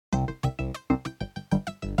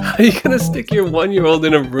How are you going to stick your 1-year-old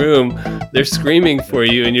in a room? They're screaming for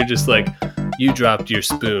you, and you're just like, you dropped your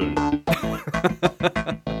spoon.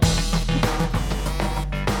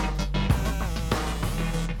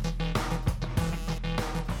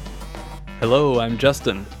 Hello, I'm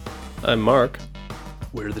Justin. I'm Mark,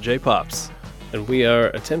 We're the J-Pops. and we are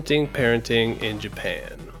attempting parenting in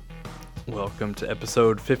Japan. Welcome to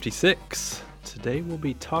episode 56. Today we'll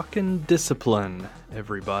be talking discipline,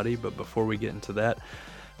 everybody. But before we get into that,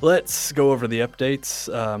 let's go over the updates.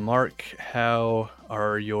 Mark, how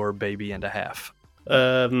are your baby and a half?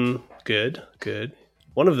 Good.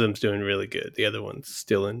 One of them's doing really good. The other one's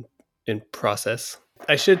still in process.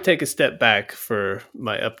 I should take a step back for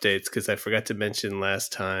my updates because I forgot to mention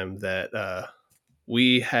last time that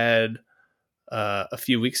we had a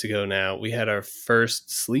few weeks ago now, we had our first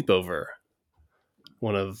sleepover.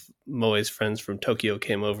 One of Moe's friends from Tokyo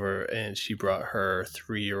came over and she brought her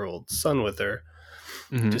 3-year-old son with her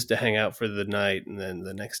just to hang out for the night and then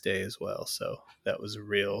the next day as well. So that was a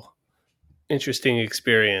real interesting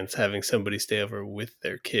experience having somebody stay over with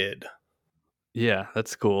their kid. Yeah,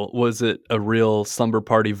 that's cool. Was it a real slumber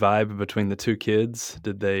party vibe between the two kids?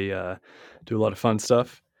 Did they do a lot of fun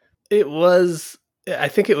stuff? I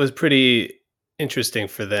think it was pretty interesting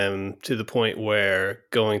for them to the point where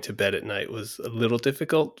going to bed at night was a little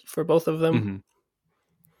difficult for both of them,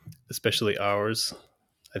 especially ours.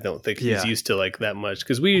 I don't think he's used to like that much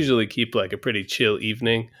because we usually keep like a pretty chill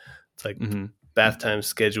evening. It's like bath time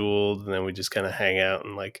scheduled, and then we just kind of hang out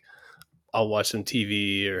and like I'll watch some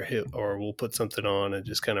TV or we'll put something on and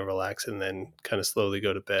just kind of relax and then kind of slowly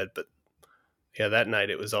go to bed. But yeah, that night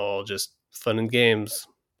it was all just fun and games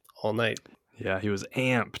all night. Yeah, he was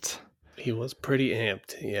amped. He was pretty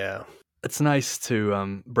amped, yeah. It's nice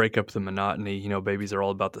to break up the monotony. You know, babies are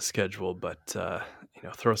all about the schedule, but,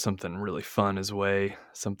 throw something really fun his way,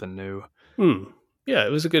 something new. Yeah,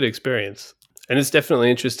 it was a good experience. And it's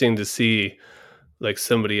definitely interesting to see, like,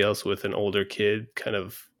 somebody else with an older kid kind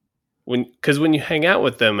of... Because when you hang out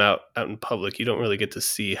with them out in public, you don't really get to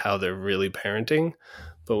see how they're really parenting.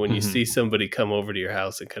 But when you see somebody come over to your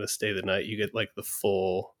house and kind of stay the night, you get, like, the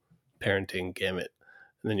full parenting gamut.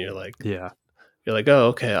 And then you're like, oh,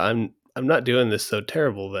 okay, I'm not doing this so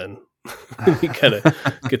terrible then. You kind of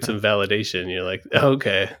get some validation. You're like, oh,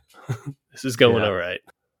 okay, this is going all right.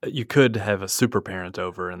 You could have a super parent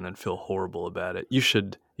over and then feel horrible about it. You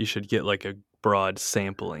should get like a broad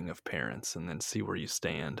sampling of parents and then see where you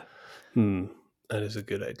stand. That is a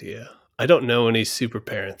good idea. I don't know any super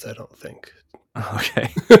parents, I don't think.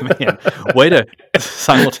 Okay. Man, way to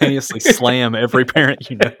simultaneously slam every parent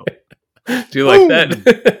you know. Do you like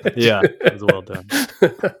that? Yeah, that was well done.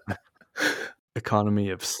 Economy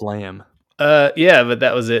of slam. Yeah, but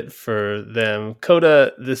that was it for them.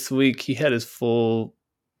 Coda this week, he had his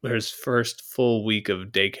first full week of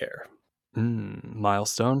daycare.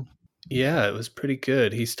 Milestone. Yeah, it was pretty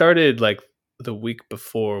good. He started like the week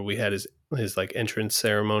before we had his like entrance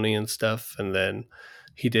ceremony and stuff, and then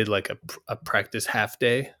he did like a practice half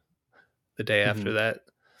day the day after that.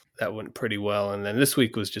 That went pretty well. And then this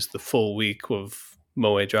week was just the full week of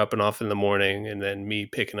Moe dropping off in the morning and then me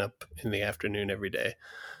picking up in the afternoon every day.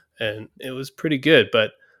 And it was pretty good,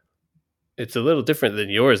 but it's a little different than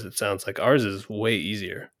yours. It sounds like ours is way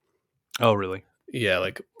easier. Oh, really? Yeah.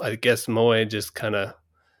 Like I guess Moe just kind of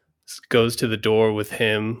goes to the door with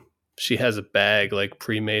him. She has a bag like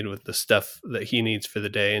pre-made with the stuff that he needs for the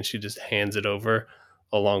day. And she just hands it over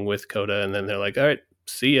along with Coda. And then they're like, all right,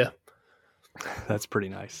 see ya. That's pretty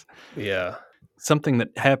nice. Yeah. Something that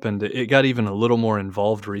happened, it got even a little more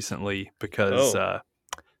involved recently because,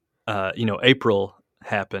 April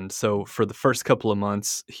happened. So for the first couple of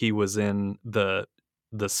months, he was in the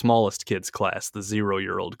smallest kids class, the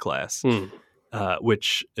 0-year-old class,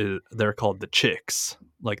 which they're called the chicks,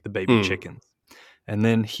 like the baby chickens. And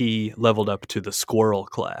then he leveled up to the squirrel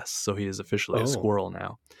class. So he is officially a squirrel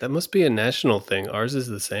now. That must be a national thing. Ours is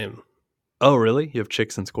the same. Oh, really? You have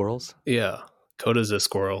chicks and squirrels? Yeah. Coda's a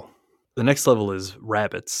squirrel. The next level is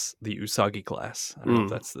rabbits, the Usagi class. I don't know if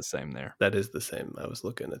that's the same there. That is the same. I was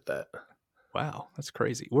looking at that. Wow, that's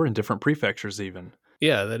crazy. We're in different prefectures even.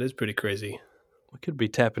 Yeah, that is pretty crazy. We could be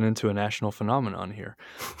tapping into a national phenomenon here.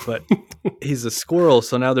 But he's a squirrel,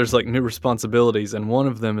 so now there's like new responsibilities. And one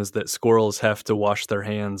of them is that squirrels have to wash their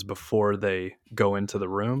hands before they go into the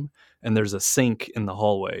room. And there's a sink in the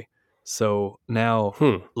hallway. So now,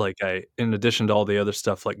 in addition to all the other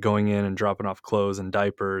stuff, like going in and dropping off clothes and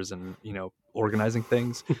diapers and, organizing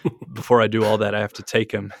things, before I do all that, I have to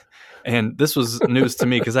take him. And this was news to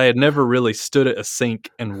me because I had never really stood at a sink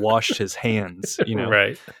and washed his hands,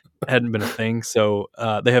 Right. Hadn't been a thing. So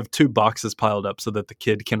they have 2 boxes piled up so that the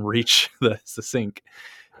kid can reach the sink.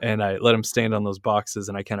 And I let him stand on those boxes,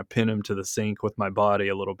 and I kind of pin him to the sink with my body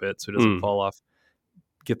a little bit so he doesn't fall off.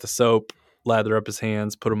 Get the soap, lather up his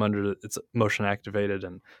hands, put them under, it's motion activated,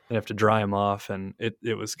 and then have to dry them off. And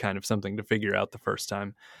it was kind of something to figure out the first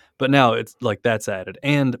time. But now it's like that's added.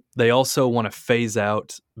 And they also want to phase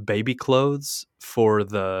out baby clothes for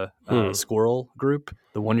the squirrel group,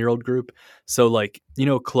 the 1-year-old group. So like,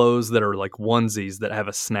 clothes that are like onesies that have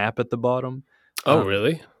a snap at the bottom. Oh,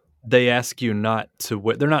 really? They ask you not to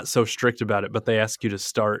wear, they're not so strict about it, but they ask you to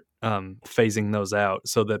start phasing those out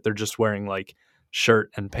so that they're just wearing like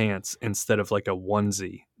shirt and pants instead of like a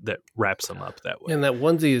onesie that wraps them up that way. And that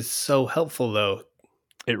onesie is so helpful though.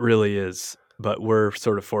 It really is, but we're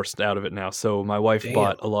sort of forced out of it now. So my wife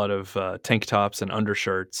bought a lot of tank tops and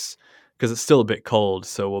undershirts because it's still a bit cold.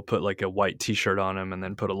 So we'll put like a white t-shirt on him and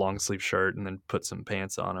then put a long sleeve shirt and then put some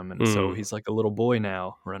pants on him. And so he's like a little boy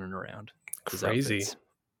now running around. Crazy.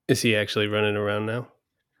 Is he actually running around now?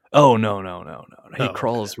 Oh, no. He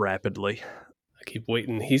crawls rapidly. I keep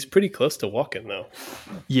waiting. He's pretty close to walking though.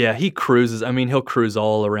 Yeah, he cruises. I mean, he'll cruise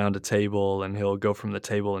all around a table, and he'll go from the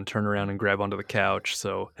table and turn around and grab onto the couch.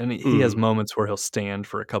 So, and he has moments where he'll stand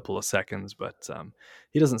for a couple of seconds, but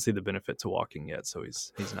he doesn't see the benefit to walking yet, so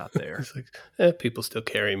he's not there. He's like, people still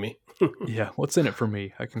carry me. Yeah, what's in it for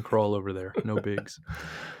me? I can crawl over there, no bigs.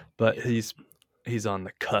 But he's on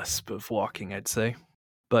the cusp of walking, I'd say.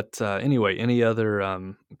 But anyway, any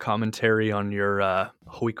other commentary on your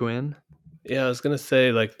Huikuin? Yeah, I was gonna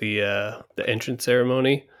say like the entrance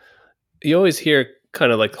ceremony. You always hear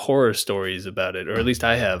kind of like horror stories about it, or at least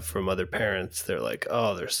I have from other parents. They're like,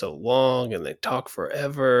 "Oh, they're so long and they talk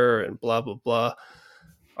forever and blah blah blah."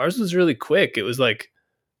 Ours was really quick. It was like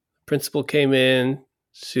principal came in,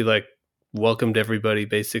 she like welcomed everybody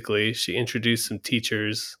basically. She introduced some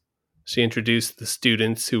teachers. She introduced the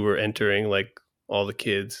students who were entering, like all the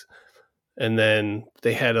kids. And then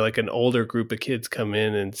they had like an older group of kids come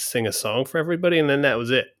in and sing a song for everybody. And then that was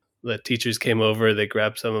it. The teachers came over, they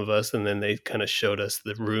grabbed some of us, and then they kind of showed us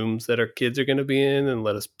the rooms that our kids are going to be in and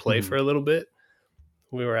let us play for a little bit.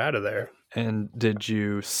 We were out of there. And did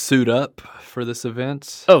you suit up for this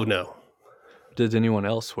event? Oh, no. Did anyone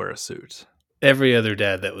else wear a suit? Every other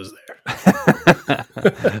dad that was there.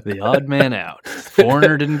 The odd man out.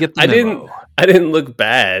 Foreigner didn't get the memo. I didn't look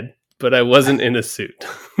bad, but I wasn't in a suit.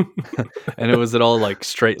 And was it all like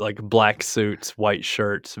straight, like black suits, white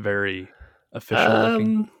shirts, very official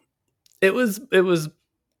looking? It was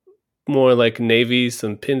more like navy,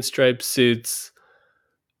 some pinstripe suits.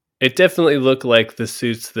 It definitely looked like the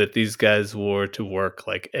suits that these guys wore to work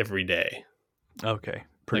like every day. Okay.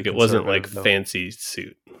 Like it wasn't like fancy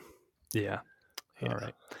suit. Yeah. All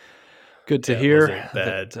right. Good to hear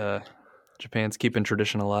that Japan's keeping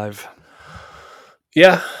tradition alive.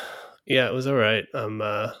 Yeah. Yeah, it was all right. I'm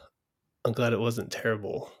glad it wasn't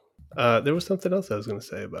terrible. There was something else I was going to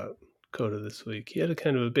say about Coda this week. He had a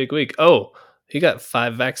kind of a big week. Oh, he got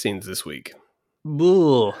 5 vaccines this week.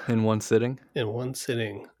 Bull. In one sitting? In one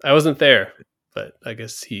sitting. I wasn't there, but I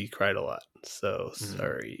guess he cried a lot. So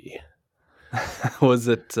sorry. Was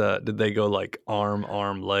it, did they go like arm,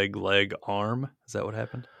 leg, arm? Is that what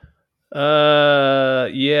happened?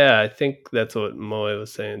 Yeah, I think that's what Moe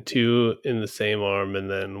was saying. 2 in the same arm and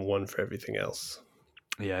then 1 for everything else.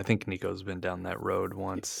 Yeah, I think Nico's been down that road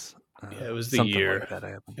once. Yeah, it was the year. Like that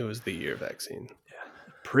happened. It was the year vaccine. Yeah,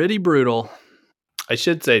 pretty brutal. I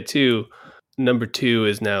should say too, number 2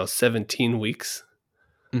 is now 17 weeks,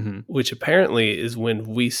 which apparently is when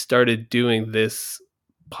we started doing this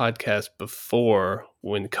podcast before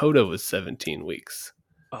when Coda was 17 weeks.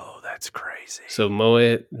 Oh, that's crazy. So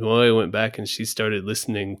Moe went back and she started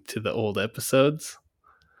listening to the old episodes.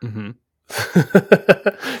 Mm-hmm.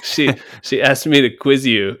 She asked me to quiz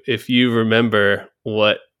you if you remember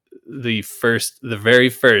what the very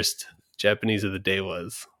first Japanese of the day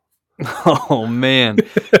was. Oh man.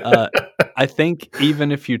 I think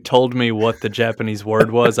even if you told me what the Japanese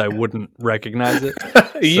word was, I wouldn't recognize it.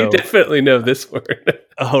 You definitely know this word.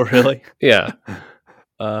 Oh, really? Yeah.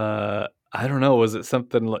 I don't know. Was it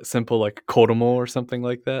something like simple like kodomo or something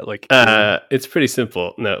like that? Like it's pretty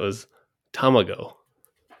simple. No, it was tamago.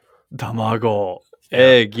 Tamago.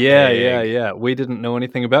 Egg. Yeah. We didn't know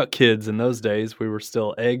anything about kids in those days. We were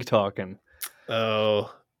still egg talking.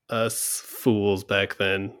 Oh, us fools back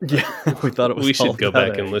then. Yeah, we thought it was. We should go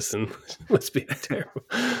back and listen. Must be terrible.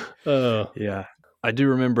 Oh, yeah. I do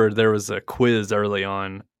remember there was a quiz early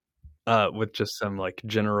on, with just some like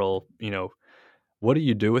general, what do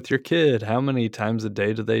you do with your kid? How many times a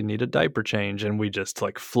day do they need a diaper change? And we just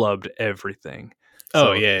like flubbed everything.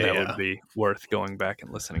 So that would be worth going back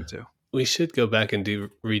and listening to. We should go back and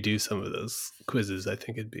redo some of those quizzes. I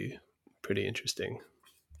think it'd be pretty interesting.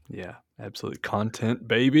 Yeah, absolutely. Content,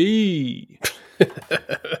 baby.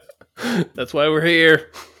 That's why we're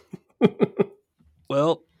here.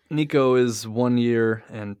 Well, Nico is 1 year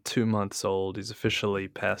and 2 months old. He's officially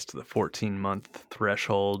past the 14-month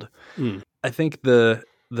threshold. Mm. I think the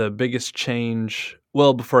biggest change,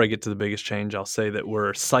 well, before I get to the biggest change, I'll say that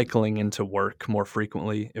we're cycling into work more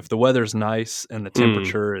frequently. If the weather's nice and the Mm.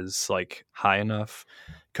 temperature is like high enough,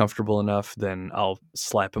 comfortable enough, then I'll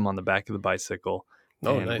slap him on the back of the bicycle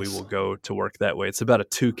Oh, and we nice. will go to work that way. It's about a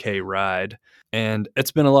 2K ride and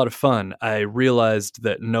it's been a lot of fun. I realized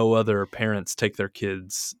that no other parents take their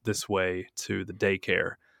kids this way to the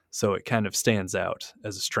daycare, so it kind of stands out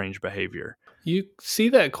as a strange behavior. You see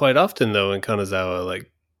that quite often, though, in Kanazawa,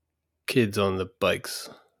 like kids on the bikes.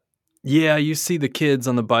 Yeah, you see the kids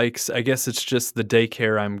on the bikes. I guess it's just the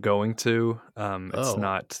daycare I'm going to. It's Oh.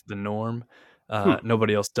 not the norm. Hmm.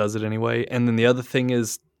 Nobody else does it anyway. And then the other thing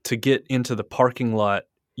is to get into the parking lot,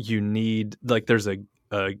 you need like there's a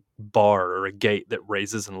bar or a gate that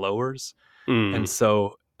raises and lowers. And Mm.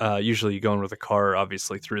 so usually you go in with a car,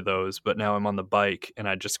 obviously through those. But now I'm on the bike and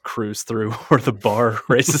I just cruise through where the bar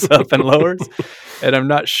raises up and lowers. And I'm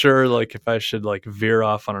not sure like if I should like veer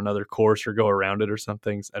off on another course or go around it or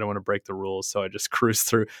something. I don't want to break the rules, so I just cruise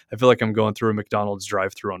through. I feel like I'm going through a McDonald's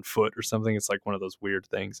drive-through on foot or something. It's like one of those weird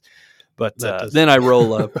things. But That does. then I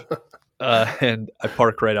roll up and I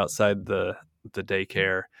park right outside the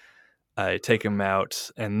daycare. I take them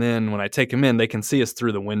out, and then when I take them in, they can see us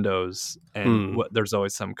through the windows. And Mm. there's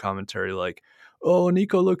always some commentary like, "Oh,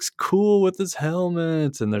 Nico looks cool with his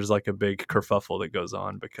helmet," and there's like a big kerfuffle that goes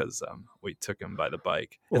on because we took him by the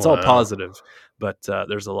bike. It's all Wow. positive, but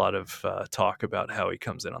there's a lot of talk about how he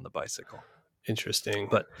comes in on the bicycle. Interesting.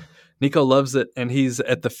 But Nico loves it, and he's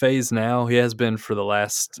at the phase now. He has been for the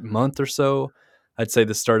last month or so. I'd say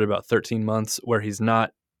this started about 13 months, where he's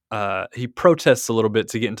not. He protests a little bit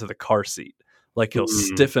to get into the car seat. Like he'll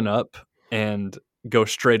Mm. stiffen up and go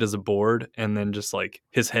straight as a board, and then just like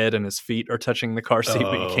his head and his feet are touching the car seat,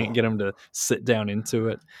 but you Oh. can't get him to sit down into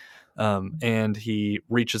it. And he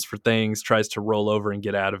reaches for things, tries to roll over and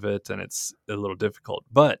get out of it, and it's a little difficult.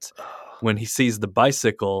 But when he sees the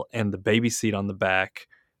bicycle and the baby seat on the back,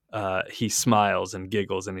 he smiles and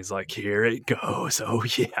giggles, and he's like, "Here it goes!" Oh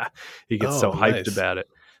yeah, he gets so Oh, hyped nice. about it.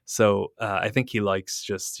 So I think he likes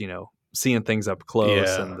just seeing things up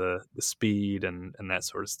close Yeah. and the speed and that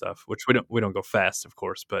sort of stuff. Which we don't go fast, of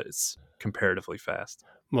course, but it's comparatively fast.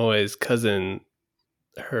 Moe's cousin,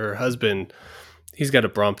 her husband, he's got a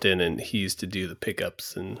Brompton, and he used to do the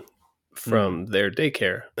pickups and Mm. from their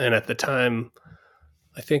daycare. And at the time,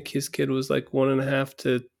 I think his kid was like 1.5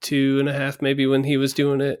 to 2.5, maybe, when he was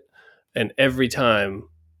doing it. And every time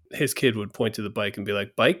his kid would point to the bike and be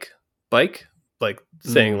like, "Bike, bike," like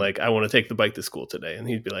saying Mm. like, "I want to take the bike to school today." And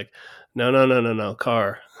he'd be like, "No, no, no, no, no,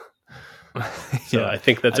 car." So Yeah. I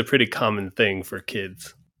think that's a pretty common thing for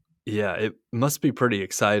kids. Yeah, it must be pretty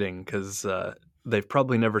exciting because they've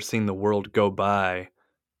probably never seen the world go by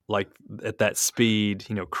like at that speed,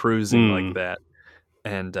 cruising like Hmm. that.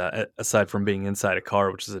 And aside from being inside a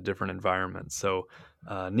car, which is a different environment. So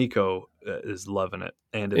Nico is loving it.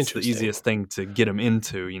 And it's the Interesting. easiest thing to get him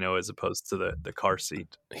into, as opposed to the car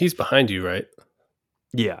seat. He's behind you, right?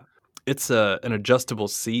 Yeah. It's an adjustable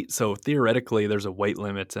seat. So theoretically, there's a weight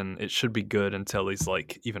limit and it should be good until he's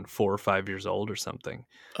like even 4 or 5 years old or something.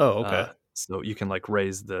 Oh, okay. So you can like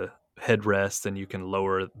raise the headrest and you can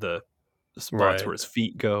lower the spots Right. where his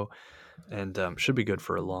feet go, and should be good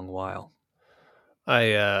for a long while.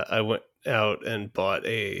 I went out and bought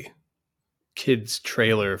a kid's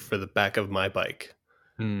trailer for the back of my bike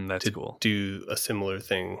That's to cool. do a similar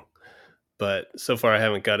thing. But so far I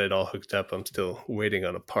haven't got it all hooked up. I'm still waiting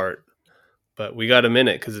on a part. But we got him in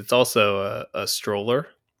it because it's also a stroller.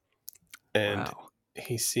 And Wow.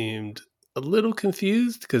 he seemed a little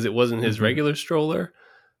confused because it wasn't his Hmm. regular stroller.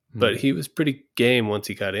 But he was pretty game once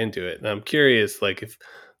he got into it. And I'm curious, like, if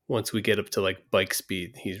once we get up to like bike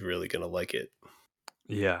speed, he's really going to like it.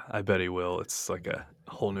 Yeah, I bet he will. It's like a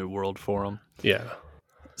whole new world for him. Yeah.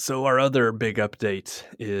 So our other big update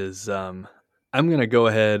is I'm going to go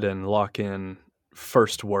ahead and lock in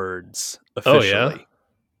first words Oh, yeah. officially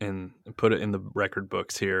and put it in the record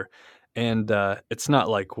books here. And it's not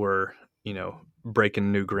like we're,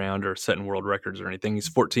 breaking new ground or setting world records or anything. He's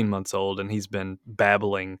 14 months old and he's been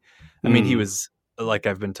babbling. I mean, he Mm. was like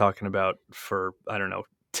I've been talking about for, I don't know,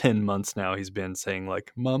 10 months now. He's been saying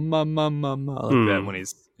like, mama, mama, mama, like that Mm. when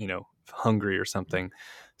he's, hungry or something.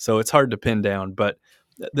 So it's hard to pin down. But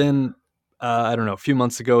then, I don't know, a few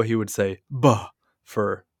months ago, he would say, "Bah"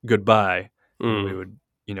 for goodbye. And we Mm.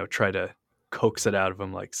 would, try to coax it out of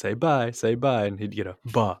him, like, say bye, and he'd get a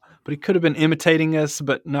ba. But he could have been imitating us,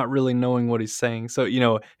 but not really knowing what he's saying. So,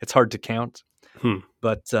 it's hard to count.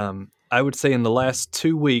 But I would say in the last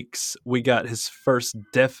 2 weeks, we got his first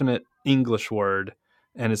definite English word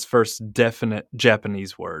and his first definite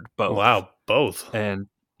Japanese word, both. Wow, both. And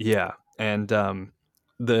yeah, and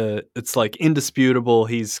it's like indisputable.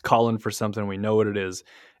 He's calling for something. We know what it is,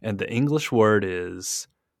 and the English word is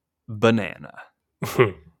banana.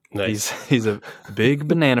 Nice. He's a big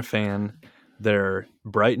banana fan. They're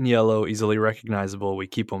bright and yellow, easily recognizable. We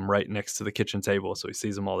keep them right next to the kitchen table, so he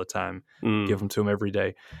sees them all the time. Give them to him every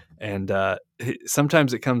day, and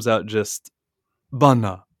sometimes it comes out just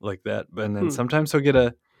bana like that, and then sometimes he'll get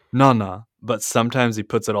a nana, but sometimes he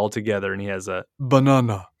puts it all together and he has a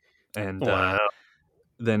banana, and Wow.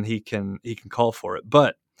 then he can call for it.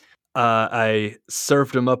 But I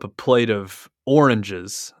served him up a plate of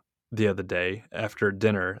oranges the other day after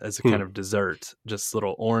dinner as a kind of dessert, just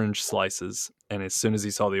little orange slices. And as soon as he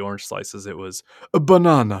saw the orange slices, it was a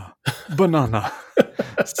banana.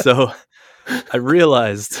 So I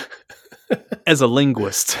realized as a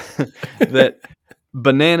linguist that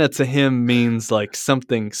banana to him means like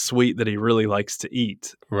something sweet that he really likes to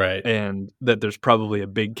eat. Right. And that there's probably a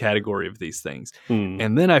big category of these things.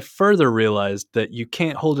 And then I further realized that you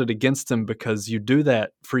can't hold it against him because you do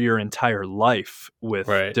that for your entire life with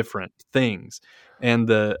different things. And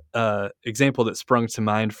the example that sprung to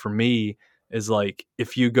mind for me is like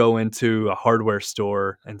if you go into a hardware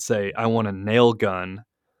store and say, I want a nail gun,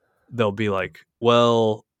 they'll be like,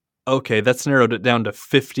 well, okay, that's narrowed it down to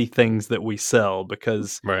 50 things that we sell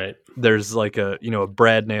because there's like a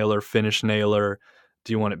brad nailer, finish nailer.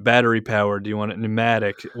 Do you want it battery powered? Do you want it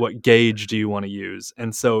pneumatic? What gauge do you want to use?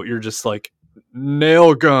 And so you're just like,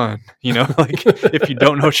 nail gun, like if you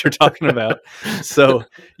don't know what you're talking about. So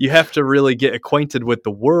you have to really get acquainted with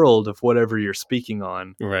the world of whatever you're speaking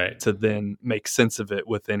on to then make sense of it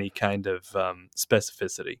with any kind of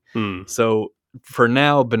specificity. So for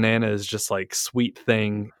now, banana is just like sweet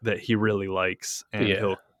thing that he really likes, and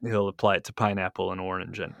he'll apply it to pineapple and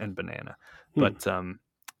orange and banana. But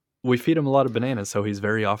we feed him a lot of bananas, so he's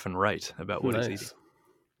very often right about what he's eating.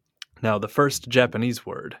 Now, the first Japanese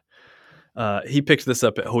word, he picked this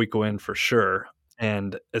up at Hoikoen for sure,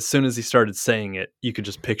 and as soon as he started saying it, you could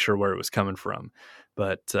just picture where it was coming from.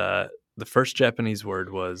 But the first Japanese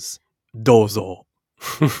word was dozo.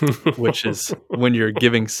 Which is when you're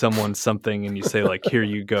giving someone something and you say like, here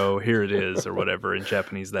you go, here it is, or whatever. In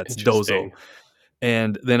Japanese, that's dozo.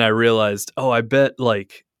 And then I realized, I bet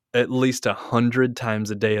like at least 100 times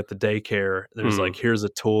a day at the daycare, there's like, here's a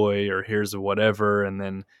toy or here's a whatever. And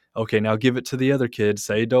then, okay, now give it to the other kid,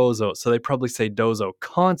 say dozo. So they probably say dozo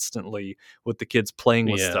constantly with the kids playing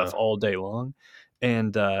with stuff all day long.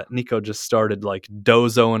 And Nico just started like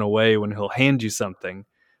dozoing away when he'll hand you something.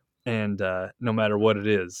 And no matter what it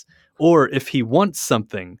is, or if he wants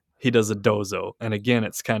something, he does a dozo. And again,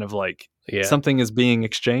 it's kind of like something is being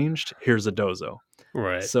exchanged. Here's a dozo.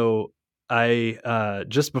 Right. So I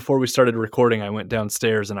just before we started recording, I went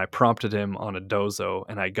downstairs and I prompted him on a dozo,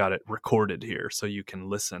 and I got it recorded here so you can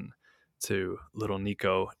listen to little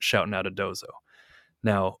Nico shouting out a dozo.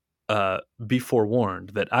 Now, be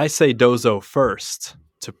forewarned that I say dozo first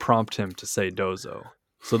to prompt him to say dozo.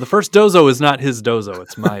 So the first dozo is not his dozo;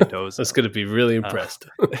 it's my dozo. That's going to be really impressed.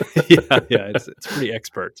 It's pretty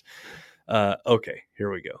expert. Okay,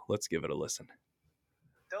 here we go. Let's give it a listen.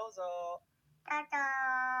 Dozo.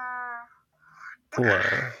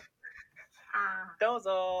 Wow.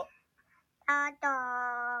 Dozo.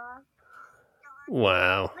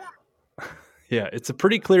 Wow. Yeah, it's a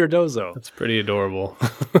pretty clear dozo. That's pretty adorable.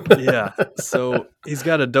 Yeah. So he's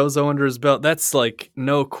got a dozo under his belt. That's like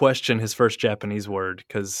no question his first Japanese word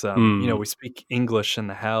because, we speak English in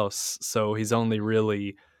the house. So he's only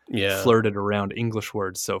really flirted around English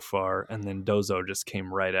words so far. And then dozo just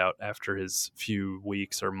came right out after his few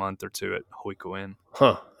weeks or month or two at Hoikoen.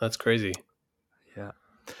 Huh. That's crazy. Yeah.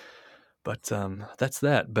 But that's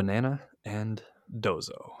that. Banana and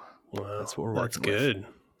dozo. Wow. That's what we're working with. That's good.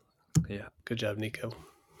 Yeah. Good job, Nico.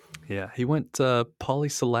 Yeah. He went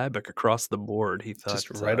polysyllabic across the board. He thought just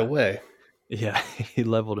right away. Yeah. He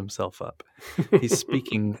leveled himself up. He's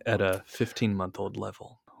speaking at a 15-month-old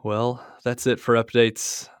level. Well, that's it for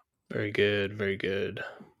updates. Very good. Very good.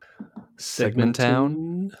 Segment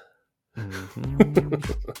Town.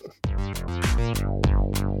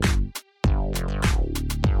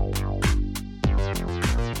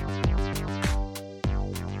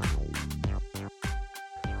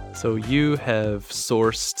 So you have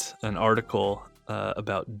sourced an article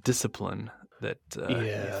about discipline that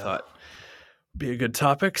you thought would be a good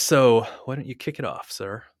topic. So why don't you kick it off,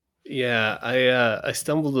 sir? Yeah, I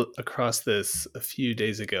stumbled across this a few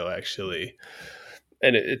days ago actually,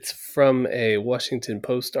 and it's from a Washington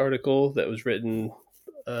Post article that was written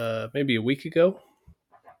maybe a week ago,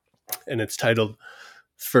 and it's titled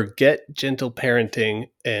 "Forget Gentle Parenting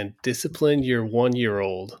and Discipline Your 1 Year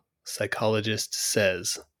Old," psychologist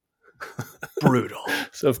says. Brutal.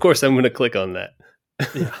 So of course I'm going to click on that.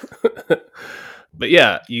 Yeah. But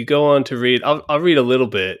yeah, you go on to read. I'll read a little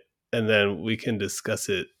bit, and then we can discuss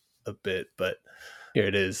it a bit. But here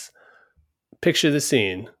it is. Picture the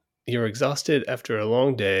scene. You're exhausted after a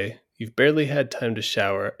long day. You've barely had time to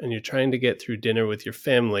shower, and you're trying to get through dinner with your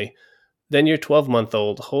family. Then your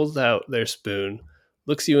 12-month-old holds out their spoon,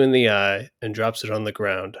 looks you in the eye, and drops it on the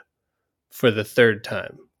ground for the third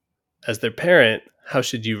time. As their parent, how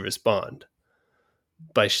should you respond?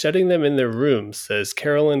 By shutting them in their rooms, says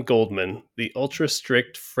Carolyn Goldman, the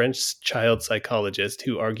ultra-strict French child psychologist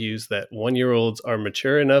who argues that 1-year-olds are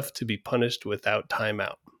mature enough to be punished without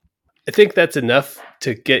timeout. I think that's enough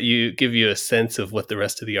to give you a sense of what the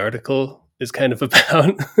rest of the article is kind of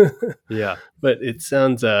about. Yeah. But it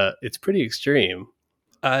sounds it's pretty extreme.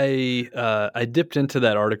 I dipped into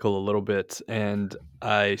that article a little bit, and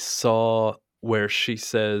I saw where she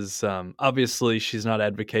says obviously she's not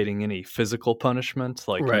advocating any physical punishment,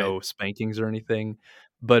 like Right. no spankings or anything,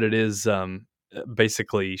 but it is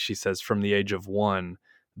basically, she says, from the age of 1,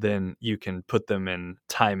 then you can put them in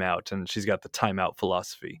timeout, and she's got the timeout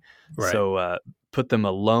philosophy. Right. So put them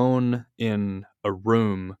alone in a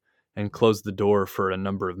room and close the door for a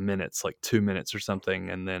number of minutes, like 2 minutes or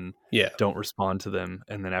something, and then Yeah. don't respond to them,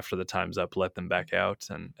 and then after the time's up, let them back out,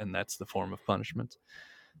 and that's the form of punishment.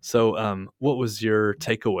 So what was your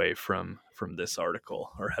takeaway from this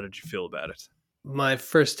article, or how did you feel about it? My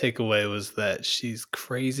first takeaway was that she's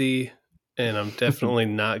crazy, and I'm definitely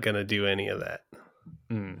not going to do any of that.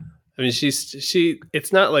 Mm. I mean,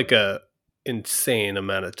 it's not like a insane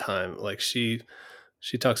amount of time. Like she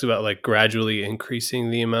talks about like gradually increasing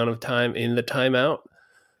the amount of time in the timeout,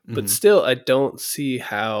 but still I don't see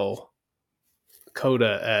how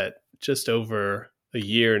Coda at just over a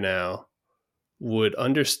year now would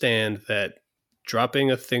understand that dropping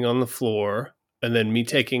a thing on the floor and then me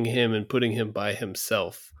taking him and putting him by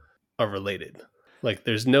himself are related. Like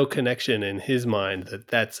there's no connection in his mind that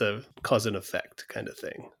that's a cause and effect kind of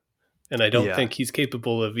thing. And I don't think he's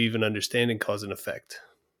capable of even understanding cause and effect.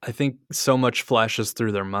 I think so much flashes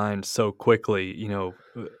through their mind so quickly.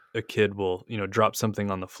 A kid will, drop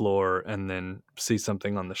something on the floor and then see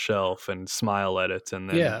something on the shelf and smile at it, and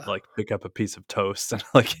then like pick up a piece of toast and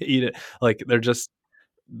like eat it. Like they're just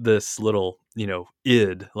this little,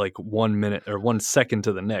 id, like 1 minute or 1 second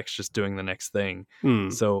to the next, just doing the next thing.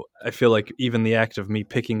 So I feel like even the act of me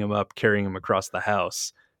picking him up, carrying him across the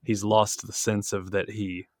house, he's lost the sense of that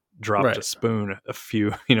he dropped a spoon a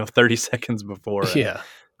few, 30 seconds before. Yeah.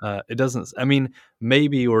 It doesn't, I mean,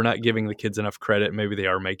 maybe we're not giving the kids enough credit. Maybe they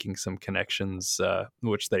are making some connections,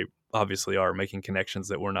 which they obviously are making connections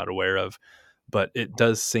that we're not aware of. But it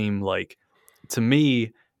does seem like, to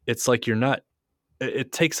me, it's like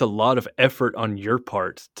it takes a lot of effort on your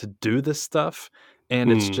part to do this stuff.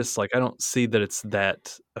 And it's just like, I don't see that it's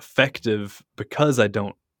that effective because I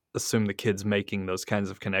don't assume the kid's making those kinds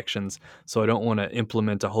of connections. So I don't want to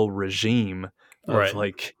implement a whole regime of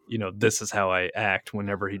like, this is how I act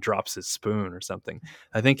whenever he drops his spoon or something.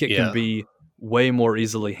 I think it can be way more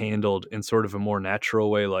easily handled in sort of a more natural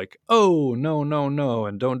way, like, oh, no, no, no,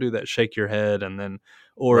 and don't do that, shake your head. And then,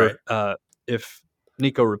 or if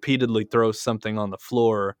Nico repeatedly throws something on the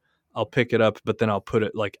floor, I'll pick it up, but then I'll put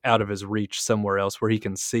it like out of his reach somewhere else where he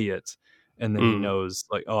can see it. And then he knows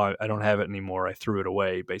like, oh, I don't have it anymore. I threw it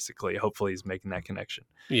away, basically. Hopefully he's making that connection.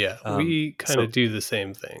 Yeah, we kind of do the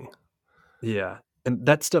same thing. Yeah. And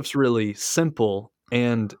that stuff's really simple.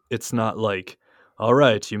 And it's not like, all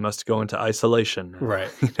right, you must go into isolation now.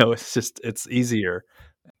 Right. It's easier.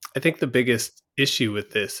 I think the biggest issue with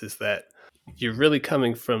this is that you're really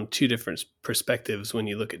coming from two different perspectives when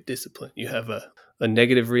you look at discipline. You have a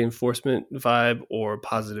negative reinforcement vibe or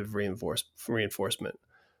positive reinforcement.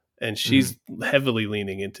 And she's heavily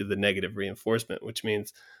leaning into the negative reinforcement, which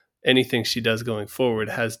means anything she does going forward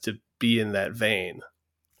has to be in that vein,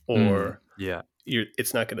 or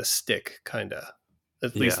it's not going to stick, kind of.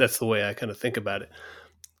 At least that's the way I kind of think about it.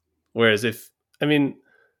 Whereas if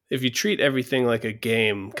you treat everything like a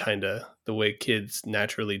game, kind of the way kids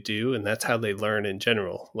naturally do, and that's how they learn in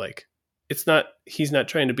general, like he's not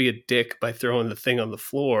trying to be a dick by throwing the thing on the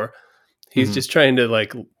floor. He's just trying to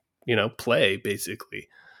like, play basically.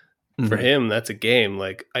 For him, that's a game.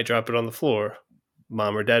 Like, I drop it on the floor,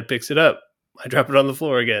 mom or dad picks it up, I drop it on the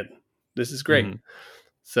floor again. This is great.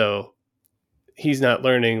 So he's not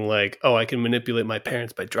learning like, oh, I can manipulate my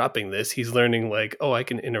parents by dropping this. He's learning like, oh, I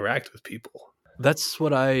can interact with people. That's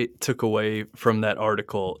what I took away from that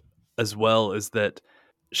article as well, is that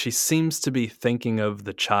she seems to be thinking of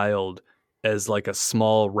the child as like a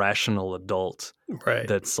small rational adult Right.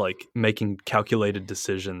 that's like making calculated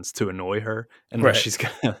decisions to annoy her, and then Right. she's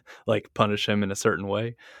gonna like punish him in a certain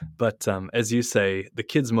way. But as you say, the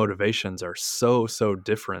kids' motivations are so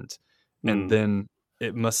different, and then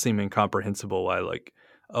it must seem incomprehensible why, like,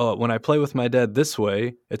 oh, when I play with my dad this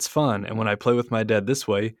way, it's fun, and when I play with my dad this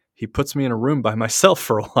way, he puts me in a room by myself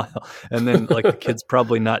for a while. And then like the kid's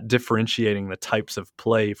probably not differentiating the types of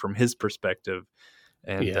play from his perspective.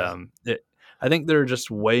 And Yeah. I think there are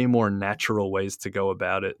just way more natural ways to go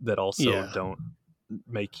about it that also Yeah. don't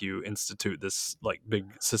make you institute this like big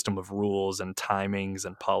system of rules and timings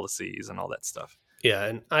and policies and all that stuff. Yeah,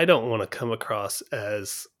 and I don't want to come across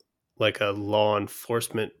as like a law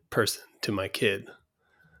enforcement person to my kid.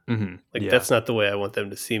 Mm-hmm. Like, Yeah. that's not the way I want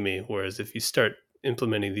them to see me. Whereas if you start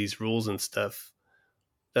implementing these rules and stuff,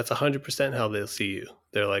 that's 100% how they'll see you.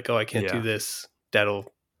 They're like, oh, I can't do Yeah. this.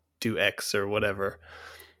 Dad'll do X or whatever.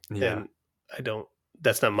 Yeah. And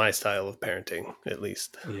that's not my style of parenting, at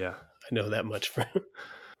least. Yeah. I know that much for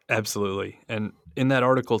Absolutely. And in that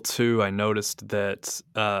article too, I noticed that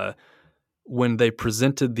when they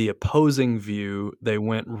presented the opposing view, they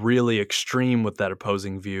went really extreme with that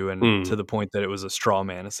opposing view, and to the point that it was a straw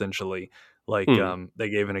man, essentially. Like they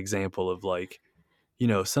gave an example of like,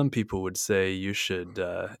 some people would say you should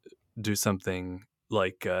do something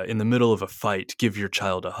like in the middle of a fight, give your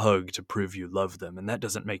child a hug to prove you love them. And that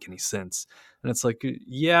doesn't make any sense. And it's like,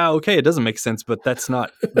 yeah, okay, it doesn't make sense, but that's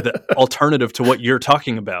not the alternative to what you're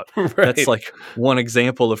talking about. Right. That's like one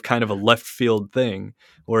example of kind of a left field thing.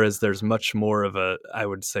 Whereas there's much more of I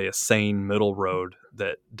would say, a sane middle road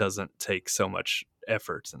that doesn't take so much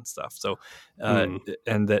effort and stuff. So, and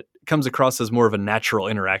that comes across as more of a natural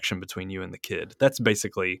interaction between you and the kid. That's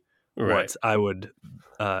basically what I would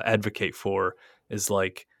advocate for, is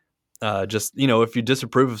like, just, if you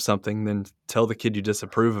disapprove of something, then tell the kid you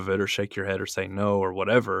disapprove of it, or shake your head or say no or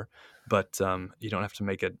whatever. But you don't have to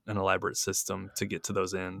make an elaborate system to get to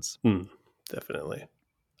those ends. Definitely.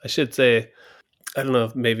 I should say, I don't know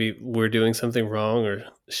if maybe we're doing something wrong or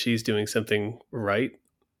she's doing something right,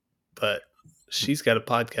 but she's got a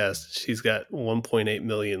podcast. She's got 1.8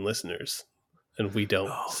 million listeners, and we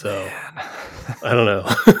don't. Oh, so man. I don't know.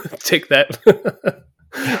 Take that.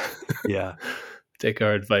 Yeah. Take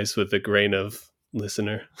our advice with a grain of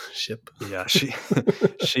listenership. Yeah,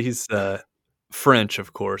 she's French,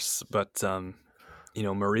 of course, but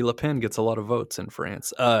Marie Le Pen gets a lot of votes in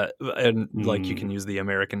France, and like you can use the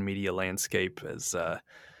American media landscape as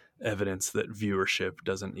evidence that viewership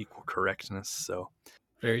doesn't equal correctness. So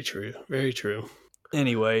very true, very true.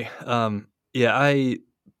 Anyway, yeah, I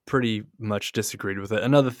pretty much disagreed with it.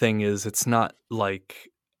 Another thing is, it's not like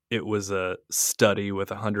it was a study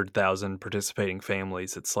with 100,000 participating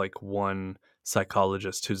families. It's like one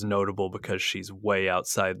psychologist who's notable because she's way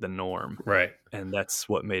outside the norm. Right. And that's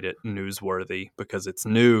what made it newsworthy, because it's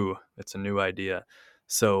new. It's a new idea.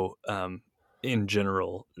 So, in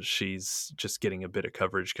general, she's just getting a bit of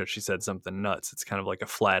coverage because she said something nuts. It's kind of like a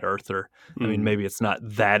flat earther. I mean, maybe it's not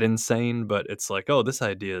that insane, but it's like, oh, this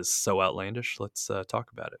idea is so outlandish. Let's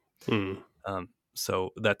talk about it. So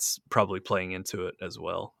that's probably playing into it as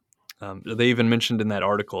well. They even mentioned in that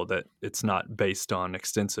article that it's not based on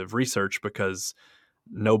extensive research because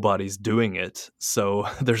nobody's doing it. So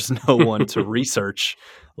there's no one to research,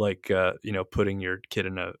 like, putting your kid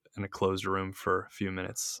in a closed room for a few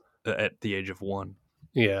minutes at the age of 1.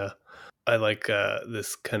 Yeah. I like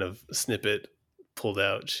this kind of snippet pulled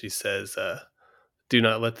out. She says, do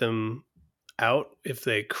not let them out if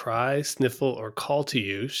they cry, sniffle, or call to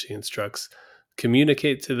you. She instructs,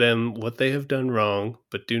 communicate to them what they have done wrong,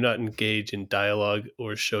 but do not engage in dialogue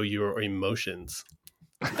or show your emotions.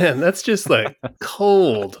 Man, that's just like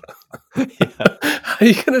cold. Yeah. How are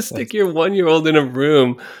you going to stick your 1-year-old in a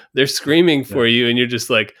room? They're screaming for you, and you're just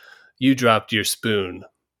like, you dropped your spoon.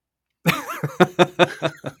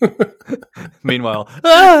 Meanwhile,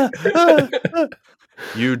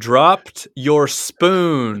 you dropped your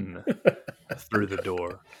spoon through the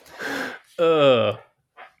door.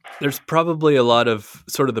 There's probably a lot of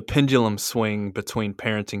sort of the pendulum swing between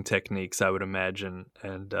parenting techniques, I would imagine.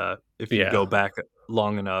 And if you go back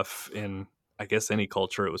long enough in, I guess, any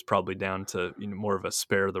culture, it was probably down to more of a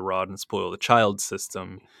spare the rod and spoil the child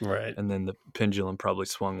system. Right. And then the pendulum probably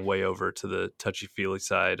swung way over to the touchy-feely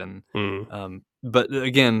side. And but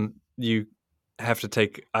again, you have to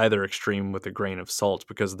take either extreme with a grain of salt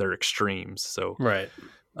because they're extremes. So right.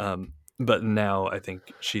 But now I think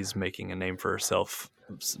she's making a name for herself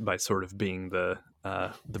by sort of being the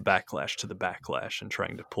backlash to the backlash and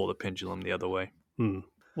trying to pull the pendulum the other way.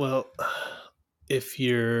 Well, if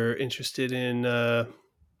you're interested in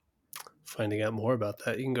finding out more about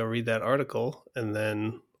that, you can go read that article and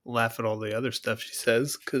then laugh at all the other stuff she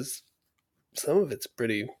says, because some of it's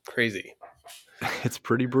pretty crazy. It's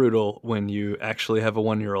pretty brutal when you actually have a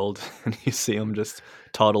 1-year-old and you see him just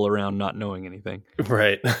toddle around not knowing anything.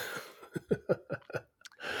 Right.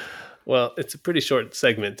 Well, it's a pretty short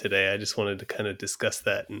segment today. I just wanted to kind of discuss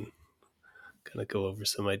that and kind of go over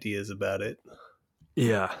some ideas about it.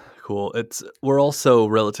 Yeah, cool. We're also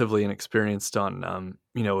relatively inexperienced on,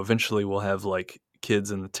 eventually we'll have like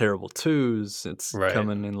kids in the terrible twos. It's Right.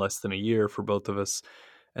 coming in less than a year for both of us.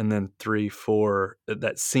 And then 3, 4,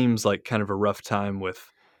 that seems like kind of a rough time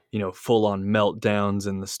with, full on meltdowns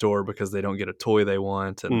in the store because they don't get a toy they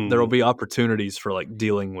want. And there will be opportunities for like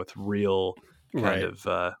dealing with real kind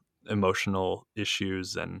of emotional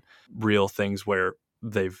issues and real things where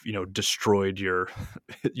they've destroyed your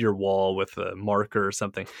wall with a marker or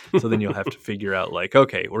something. So then you'll have to figure out like,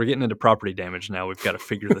 okay, we're getting into property damage now, we've got to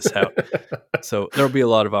figure this out. So there'll be a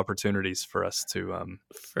lot of opportunities for us to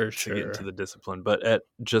for sure to get into the discipline, but at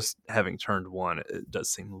just having turned 1, it does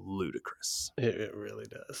seem ludicrous. It really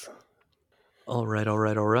does. All right.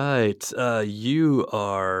 You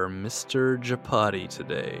are Mr. Japati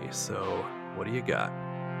today, so what do you got?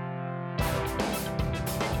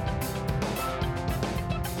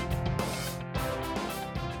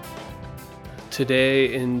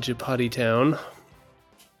 Today in Japati Town,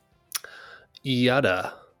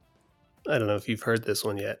 Yada. I don't know if you've heard this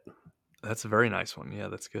one yet. That's a very nice one. Yeah,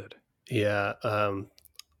 that's good. Yeah.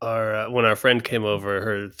 When our friend came over,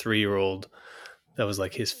 her 3-year-old, that was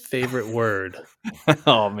like his favorite word.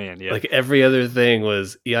 Oh, man, yeah. Like every other thing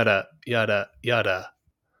was yada, yada, yada.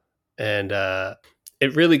 And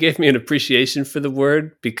it really gave me an appreciation for the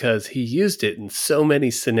word because he used it in so many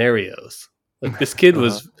scenarios. Like this kid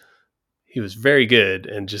he was very good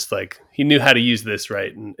and just like he knew how to use this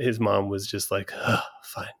right. And his mom was just like, oh,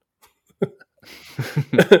 fine.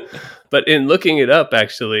 But in looking it up,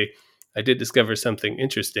 actually, I did discover something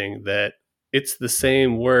interesting, that it's the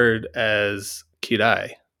same word as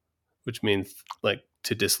kirai, which means like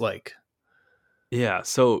to dislike. Yeah.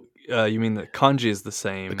 So you mean the kanji is the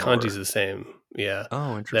same? The kanji is the same. Yeah.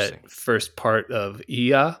 Oh, interesting. That first part of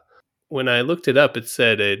iya. When I looked it up, it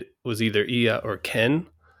said it was either iya or ken.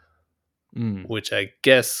 Which I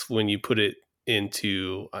guess when you put it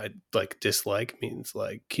into like dislike means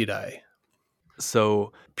like kirai.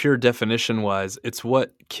 So pure definition wise, it's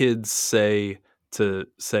what kids say to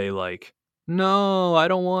say like, no, I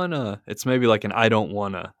don't wanna. It's maybe like an I don't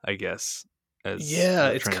wanna, I guess. Yeah,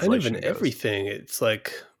 it's kind of an everything. It's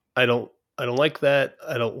like I don't like that.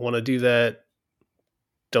 I don't want to do that.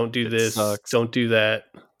 Don't do this. Sucks. Don't do that.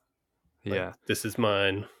 Yeah. Like, this is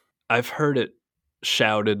mine. I've heard it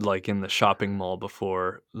shouted like in the shopping mall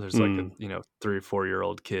before. There's like a 3 or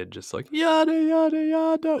 4-year-old kid just like yada yada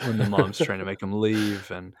yada when the mom's trying to make him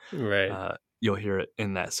leave, and right. You'll hear it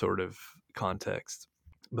in that sort of context.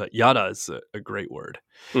 But yada is a great word.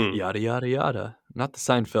 Yada yada yada, not the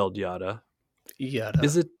Seinfeld yada. Yada.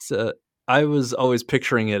 Is it? I was always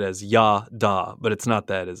picturing it as ya da, but it's not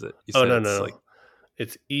that, is it? No.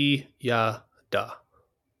 It's e ya da.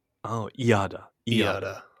 Oh, yada.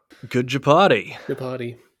 Yada. Good Japati.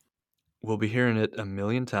 Japati. We'll be hearing it a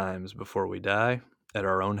million times before we die at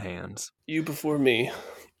our own hands. You before me.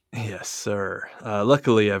 Yes, sir.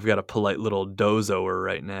 Luckily, I've got a polite little dozoer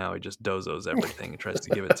right now. He just dozos everything and tries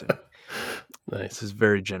to give it to me. Nice. This is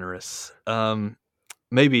very generous.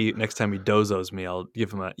 Maybe next time he dozos me, I'll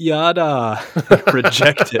give him a yada,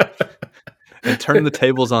 reject it, and turn the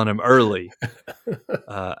tables on him early.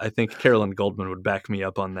 I think Carolyn Goldman would back me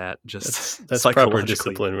up on that. That's proper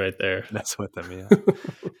discipline right there. That's with them, yeah.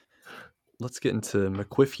 Let's get into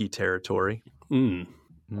McQuiffy territory.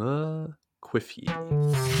 McQuiffy.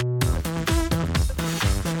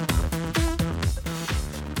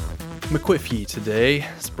 McQuiffy today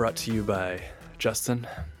is brought to you by Justin.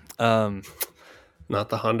 Not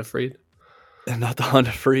the Honda Freed? And not the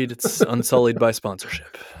Honda Freed. It's unsullied by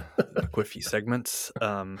sponsorship. McQuiffy segments.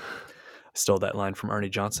 I stole that line from Ernie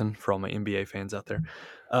Johnson for all my NBA fans out there.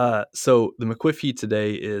 So the McQuiffy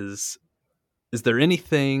today is there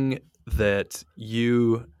anything that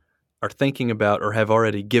you are thinking about or have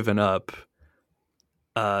already given up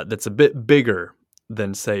that's a bit bigger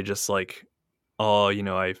than, say, just like, oh,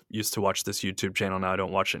 I used to watch this YouTube channel, now I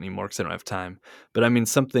don't watch it anymore because I don't have time. But I mean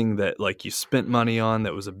something that like you spent money on,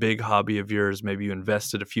 that was a big hobby of yours, maybe you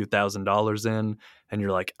invested a few $1,000s in, and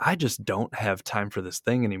you're like, I just don't have time for this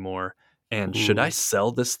thing anymore. And should I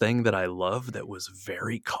sell this thing that I love that was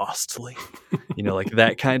very costly? Like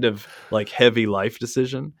that kind of like heavy life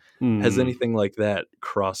decision. Has anything like that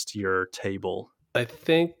crossed your table? I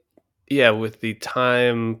think, yeah, with the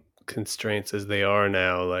time constraints as they are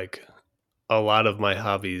now, like a lot of my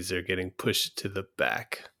hobbies are getting pushed to the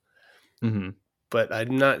back. Mm-hmm. But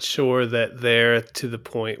I'm not sure that they're to the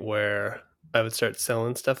point where I would start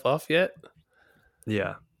selling stuff off yet.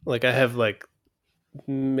 Yeah. Like I have like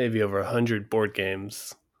maybe over 100 board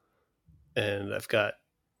games, and I've got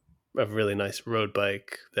a really nice road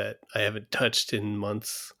bike that I haven't touched in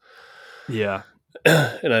months. Yeah.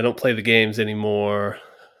 And I don't play the games anymore.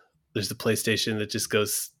 There's the PlayStation that just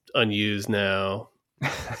goes unused now.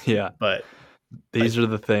 Yeah. But these are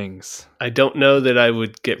the things. I don't know that I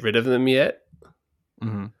would get rid of them yet.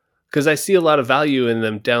 Because I see a lot of value in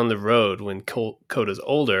them down the road when Coda's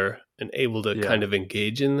older and able to kind of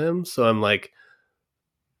engage in them. So I'm like,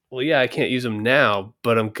 well, yeah, I can't use them now,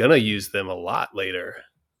 but I'm going to use them a lot later.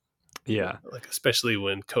 Yeah. Like, especially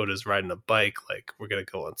when Coda's riding a bike, like we're going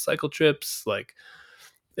to go on cycle trips. Like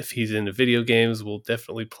if he's into video games, we'll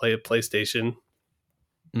definitely play a PlayStation.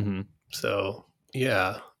 So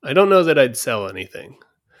yeah, I don't know that I'd sell anything.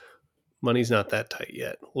 Money's not that tight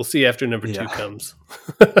yet. We'll see after number 2 comes.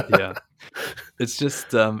 Yeah. It's just,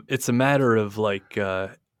 it's a matter of like,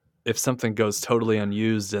 if something goes totally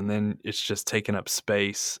unused and then it's just taking up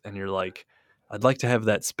space and you're like, I'd like to have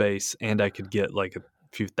that space and I could get like a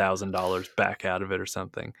few $1,000s back out of it or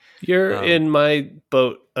something. You're in my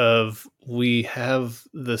boat of we have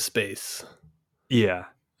the space. Yeah.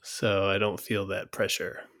 So I don't feel that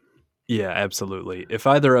pressure. Yeah, absolutely. If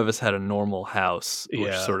either of us had a normal house, which is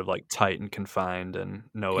Yeah. sort of like tight and confined and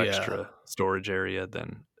no extra storage area,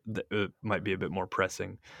 then it might be a bit more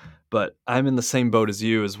pressing. But I'm in the same boat as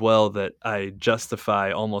you as well, that I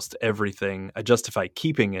justify almost everything. I justify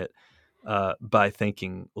keeping it by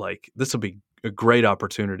thinking like this will be a great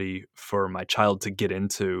opportunity for my child to get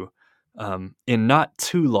into in not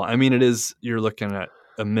too long. I mean, you're looking at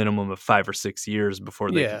a minimum of 5 or 6 years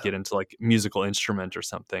before they could get into like musical instrument or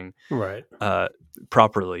something right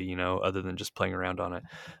properly, other than just playing around on it.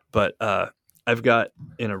 But I've got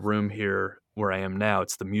in a room here where I am now,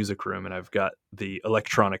 it's the music room, and I've got the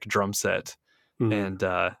electronic drum set. And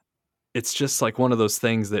it's just like one of those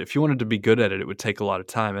things that if you wanted to be good at it, it would take a lot of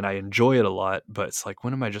time, and I enjoy it a lot, but it's like,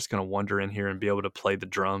 when am I just going to wander in here and be able to play the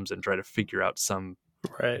drums and try to figure out some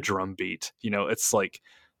drum beat? It's like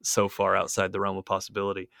so far outside the realm of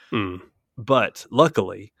possibility. But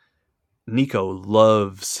luckily, Nico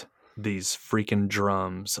loves these freaking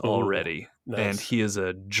drums already. Nice. And he is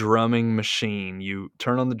a drumming machine. You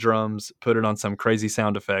turn on the drums, put it on some crazy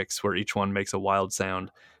sound effects where each one makes a wild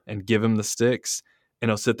sound, and give him the sticks, and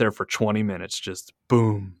he'll sit there for 20 minutes just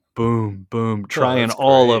boom, boom, boom, trying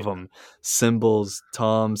all of them. Cymbals,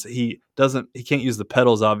 toms. He can't use the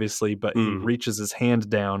pedals, obviously, but he reaches his hand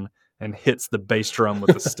down and hits the bass drum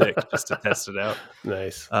with a stick just to test it out.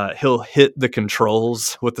 Nice. He'll hit the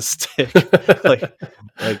controls with the stick, like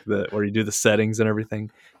where you do the settings and everything.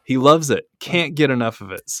 He loves it. Can't get enough of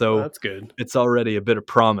it. So that's good. It's already a bit of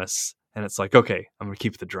promise, and it's like, okay, I'm gonna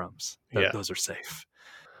keep the drums. Those are safe.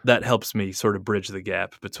 That helps me sort of bridge the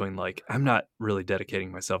gap between like, I'm not really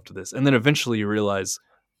dedicating myself to this, and then eventually you realize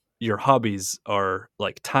your hobbies are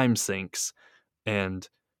like time sinks, and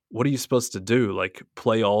what are you supposed to do? Like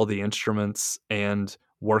play all the instruments and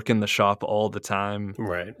work in the shop all the time.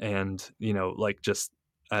 Right. And, like just,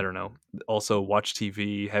 I don't know, also watch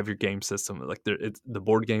TV, have your game system. Like the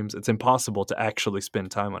board games, it's impossible to actually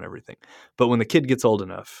spend time on everything. But when the kid gets old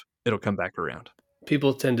enough, it'll come back around.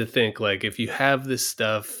 People tend to think like if you have this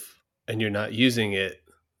stuff and you're not using it,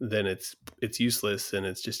 then it's useless and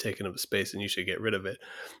it's just taking up space and you should get rid of it.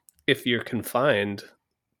 If you're confined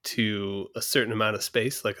to a certain amount of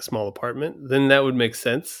space, like a small apartment, then that would make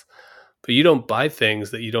sense. But you don't buy things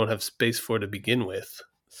that you don't have space for to begin with.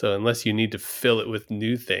 So unless you need to fill it with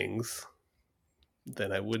new things,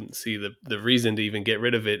 then I wouldn't see the reason to even get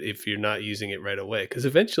rid of it if you're not using it right away. Because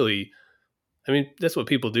eventually, I mean, that's what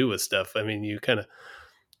people do with stuff. I mean,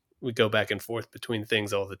 we go back and forth between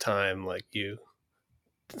things all the time. Like you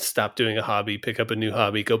stop doing a hobby, pick up a new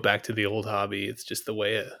hobby, go back to the old hobby. It's just the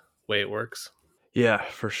way it works. Yeah,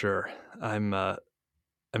 for sure. I'm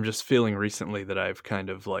just feeling recently that I've kind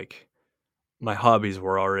of like, my hobbies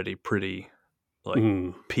were already pretty like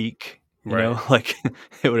peak, you know, like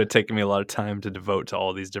it would have taken me a lot of time to devote to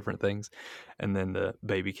all these different things. And then the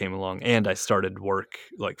baby came along and I started work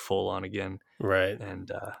like full on again. Right.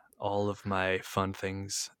 And all of my fun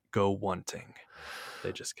things go wanting.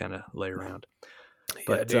 They just kind of lay around. Yeah,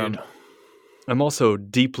 But dude. I'm also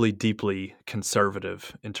deeply, deeply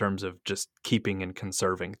conservative in terms of just keeping and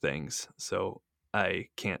conserving things. So I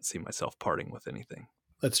can't see myself parting with anything.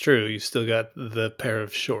 That's true. You still got the pair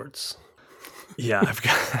of shorts. Yeah,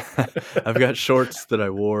 I've got shorts that I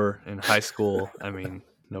wore in high school. I mean,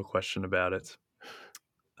 no question about it.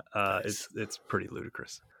 Nice. It's pretty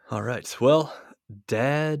ludicrous. All right. Well,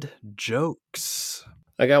 dad jokes.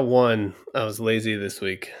 I got one. I was lazy this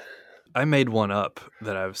week. I made one up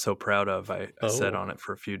that I was so proud of. I sat Oh. on it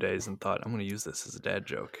for a few days and thought, I'm going to use this as a dad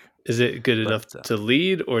joke. Is it good enough But, to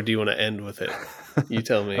lead, or do you want to end with it? You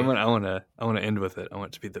tell me. I want to end with it. I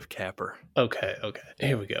want it to be the capper. Okay.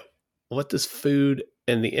 Here we go. What does food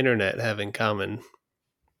and the internet have in common?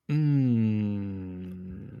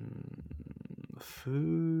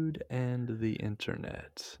 Food and the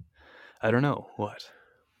internet. I don't know. What?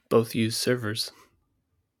 Both use servers.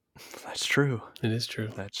 That's true. It is true.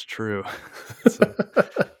 That's true. It's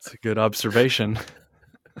a good observation.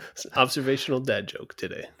 It's an observational dad joke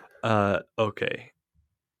today. Okay.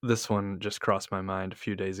 This one just crossed my mind a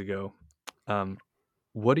few days ago.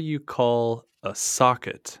 What do you call a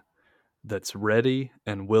socket that's ready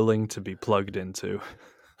and willing to be plugged into?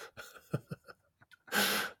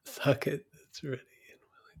 Socket that's ready and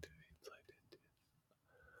willing to be plugged into.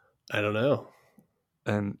 I don't know.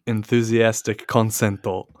 An enthusiastic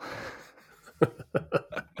consento.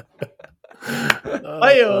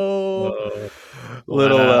 Hi-yo!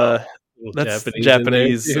 Little Wow. that's Japanese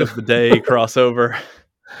Japanese in there, of the day crossover.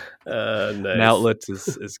 nice. An outlet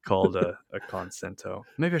is called a consento.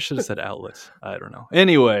 Maybe I should have said outlet. I don't know.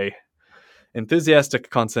 Anyway, enthusiastic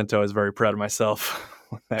consento. I was very proud of myself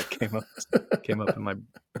when that came up in my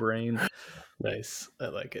brain. Nice. I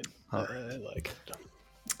like it. All right. I like it.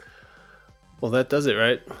 Well, that does it,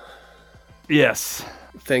 right? Yes.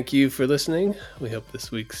 Thank you for listening. We hope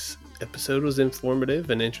this week's episode was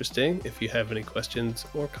informative and interesting. If you have any questions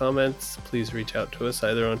or comments, please reach out to us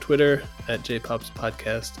either on Twitter at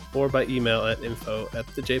jpopspodcast or by email at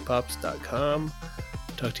info@thejpops.com.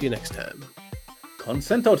 Talk to you next time.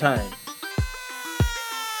 Consento time.